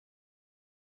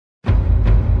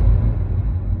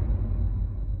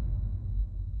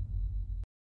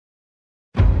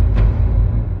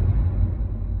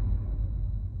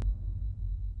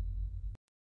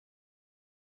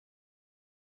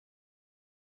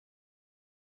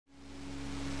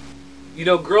You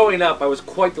know, growing up, I was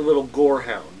quite the little gore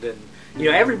hound, and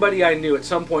everybody I knew at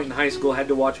some point in high school had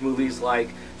to watch movies like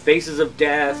Faces of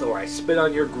Death, or I Spit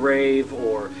on Your Grave,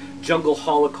 or Jungle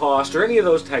Holocaust, or any of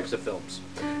those types of films.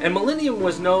 And MillenniuM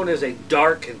was known as a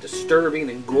dark and disturbing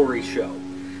and gory show.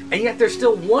 And yet there's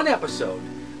still one episode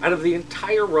out of the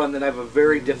entire run that I have a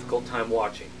very difficult time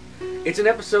watching. It's an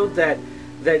episode that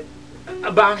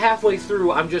about halfway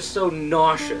through, I'm just so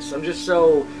nauseous. I'm just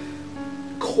so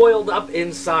coiled up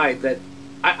inside that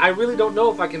I really don't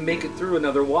know if I can make it through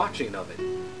another watching of it.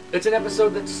 It's an episode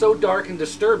that's so dark and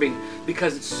disturbing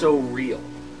because it's so real.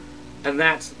 And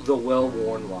that's The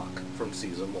Well-Worn Lock from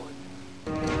Season 1.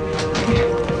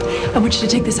 I want you to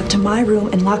take this up to my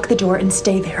room and lock the door and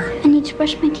stay there. I need to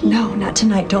brush my teeth. No, not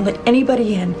tonight. Don't let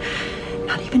anybody in.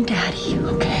 Not even Daddy,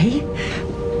 okay?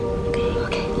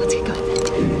 Okay, let's get going.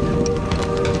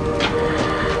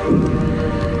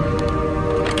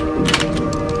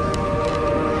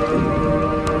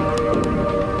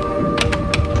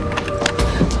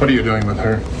 What are you doing with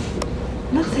her?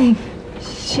 Nothing.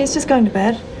 She's just going to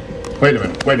bed. Wait a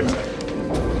minute.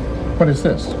 What is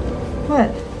this? What?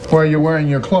 Why are you wearing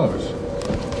your clothes?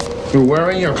 You're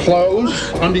wearing your clothes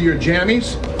under your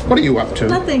jammies? What are you up to?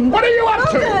 Nothing. What are you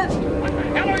up to? Nothing. What the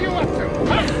hell are you up to?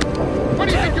 Huh? Where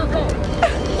do you think you're going?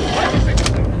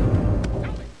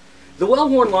 The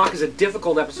Well-Worn Lock is a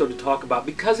difficult episode to talk about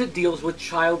because it deals with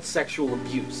child sexual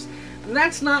abuse. And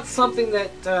that's not something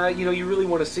that, you really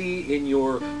want to see in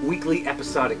your weekly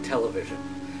episodic television.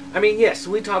 I mean, yes,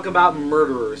 we talk about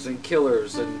murderers and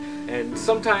killers and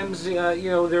sometimes,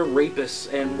 they're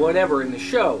rapists and whatever in the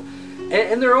show.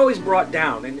 And they're always brought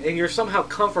down, and you're somehow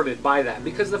comforted by that,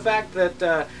 because the fact that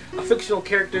a fictional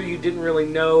character you didn't really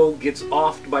know gets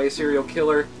offed by a serial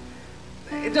killer,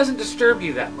 it doesn't disturb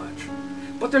you that much.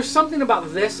 But there's something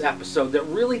about this episode that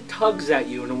really tugs at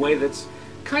you in a way that's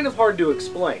kind of hard to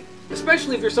explain,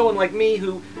 especially if you're someone like me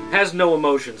who has no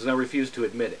emotions, and I refuse to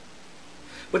admit it.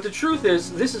 But the truth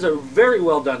is, this is a very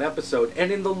well done episode,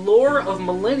 and in the lore of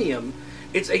MillenniuM,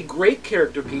 it's a great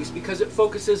character piece because it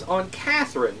focuses on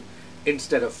Catherine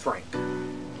instead of Frank.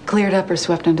 Cleared up or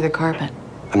swept under the carpet?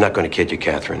 I'm not going to kid you,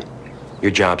 Catherine.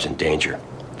 Your job's in danger.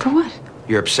 For what?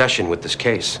 Your obsession with this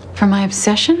case. For my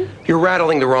obsession? You're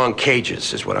rattling the wrong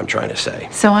cages, is what I'm trying to say.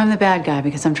 So I'm the bad guy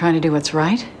because I'm trying to do what's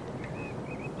right?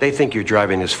 They think you're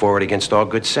driving this forward against all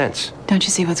good sense. Don't you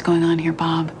see what's going on here,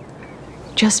 Bob?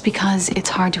 Just because it's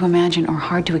hard to imagine or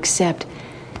hard to accept,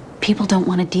 people don't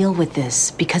want to deal with this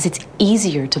because it's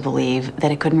easier to believe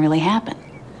that it couldn't really happen.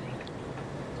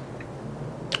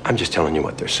 I'm just telling you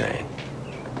what they're saying.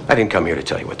 I didn't come here to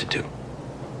tell you what to do.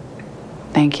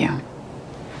 Thank you.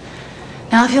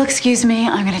 Now, if you'll excuse me,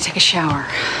 I'm going to take a shower.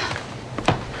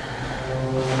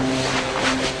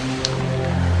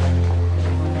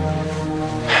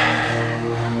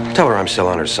 Tell her I'm still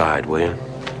on her side, will you?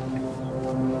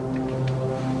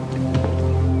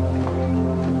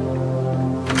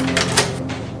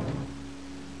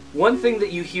 One thing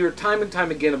that you hear time and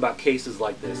time again about cases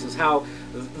like this is how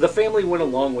the family went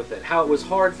along with it, how it was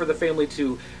hard for the family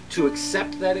to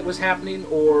accept that it was happening,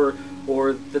 or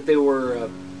that they were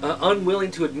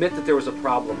unwilling to admit that there was a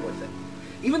problem with it.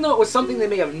 Even though it was something they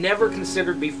may have never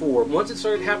considered before, once it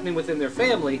started happening within their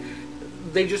family,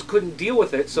 they just couldn't deal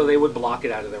with it, so they would block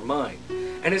it out of their mind.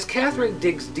 And as Catherine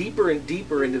digs deeper and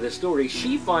deeper into this story,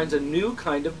 she finds a new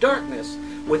kind of darkness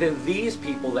within these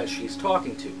people that she's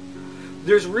talking to.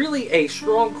 There's really a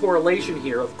strong correlation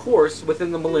here, of course,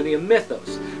 within the MillenniuM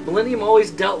mythos. MillenniuM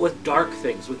always dealt with dark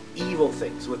things, with evil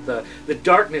things, with the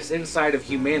darkness inside of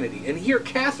humanity. And here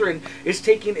Catherine is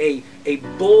taking a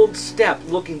bold step,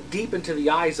 looking deep into the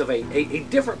eyes of a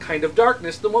different kind of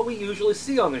darkness than what we usually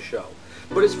see on the show.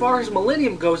 But as far as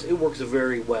MillenniuM goes, it works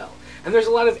very well. And there's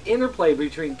a lot of interplay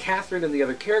between Catherine and the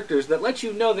other characters that lets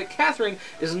you know that Catherine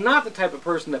is not the type of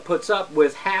person that puts up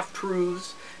with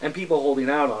half-truths and people holding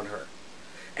out on her.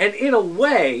 And in a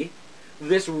way,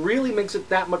 this really makes it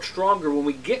that much stronger when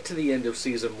we get to the end of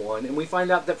Season 1 and we find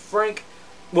out that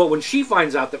when she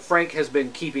finds out that Frank has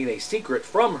been keeping a secret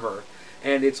from her,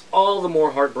 and it's all the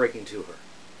more heartbreaking to her.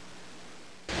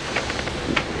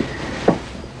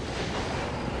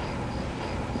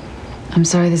 I'm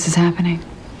sorry this is happening.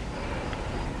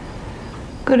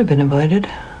 Could have been avoided.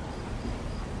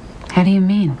 How do you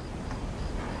mean?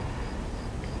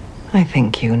 I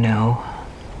think you know.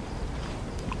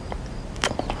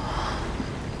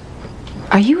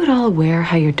 Are you at all aware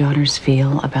how your daughters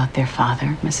feel about their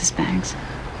father, Mrs. Banks?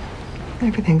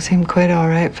 Everything seemed quite all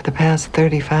right for the past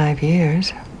 35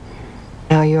 years.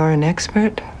 Now you're an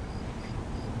expert?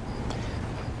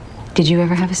 Did you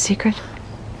ever have a secret?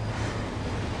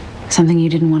 Something you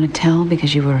didn't want to tell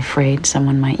because you were afraid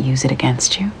someone might use it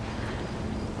against you?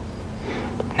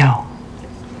 No.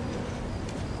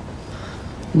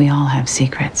 We all have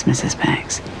secrets, Mrs.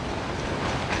 Banks.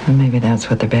 Maybe that's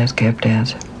what they're best kept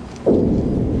as.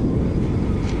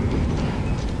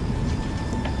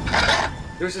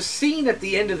 There's a scene at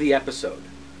the end of the episode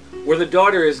where the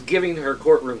daughter is giving her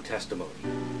courtroom testimony.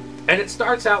 And it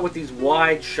starts out with these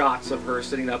wide shots of her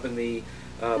sitting up in the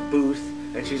booth,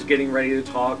 and she's getting ready to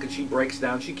talk, and she breaks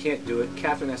down. She can't do it.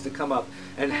 Catherine has to come up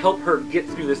and help her get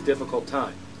through this difficult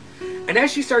time. And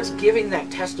as she starts giving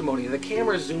that testimony, the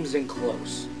camera zooms in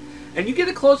close. And you get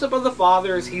a close-up of the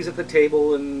father as he's at the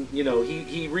table, and, you know,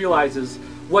 he realizes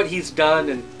what he's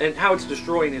done and how it's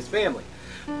destroying his family.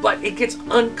 But it gets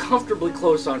uncomfortably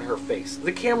close on her face.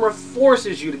 The camera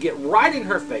forces you to get right in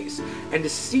her face and to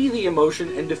see the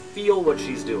emotion and to feel what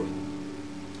she's doing.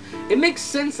 It makes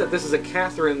sense that this is a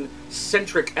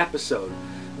Catherine-centric episode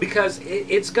because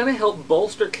it's going to help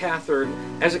bolster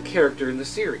Catherine as a character in the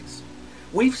series.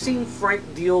 We've seen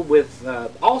Frank deal with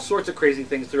all sorts of crazy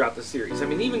things throughout the series. I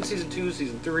mean, even Season 2,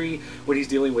 Season 3, when he's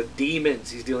dealing with demons,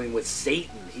 he's dealing with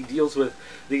Satan, he deals with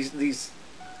these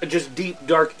just deep,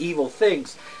 dark, evil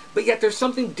things. But yet there's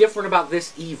something different about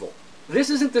this evil. This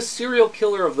isn't the serial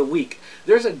killer of the week.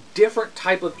 There's a different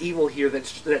type of evil here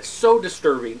that's so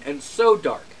disturbing and so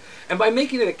dark. And by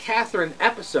making it a Catherine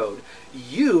episode,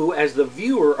 you, as the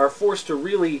viewer, are forced to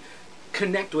really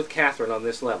connect with Catherine on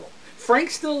this level.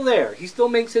 Frank's still there. He still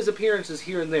makes his appearances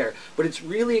here and there. But it's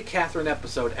really a Catherine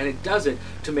episode, and it does it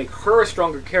to make her a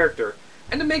stronger character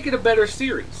and to make it a better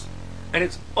series. And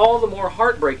it's all the more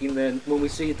heartbreaking than when we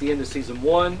see at the end of Season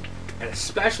 1, and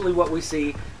especially what we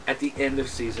see at the end of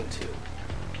Season 2.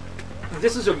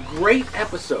 This is a great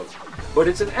episode, but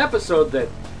it's an episode that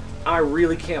I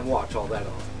really can't watch all that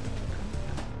often.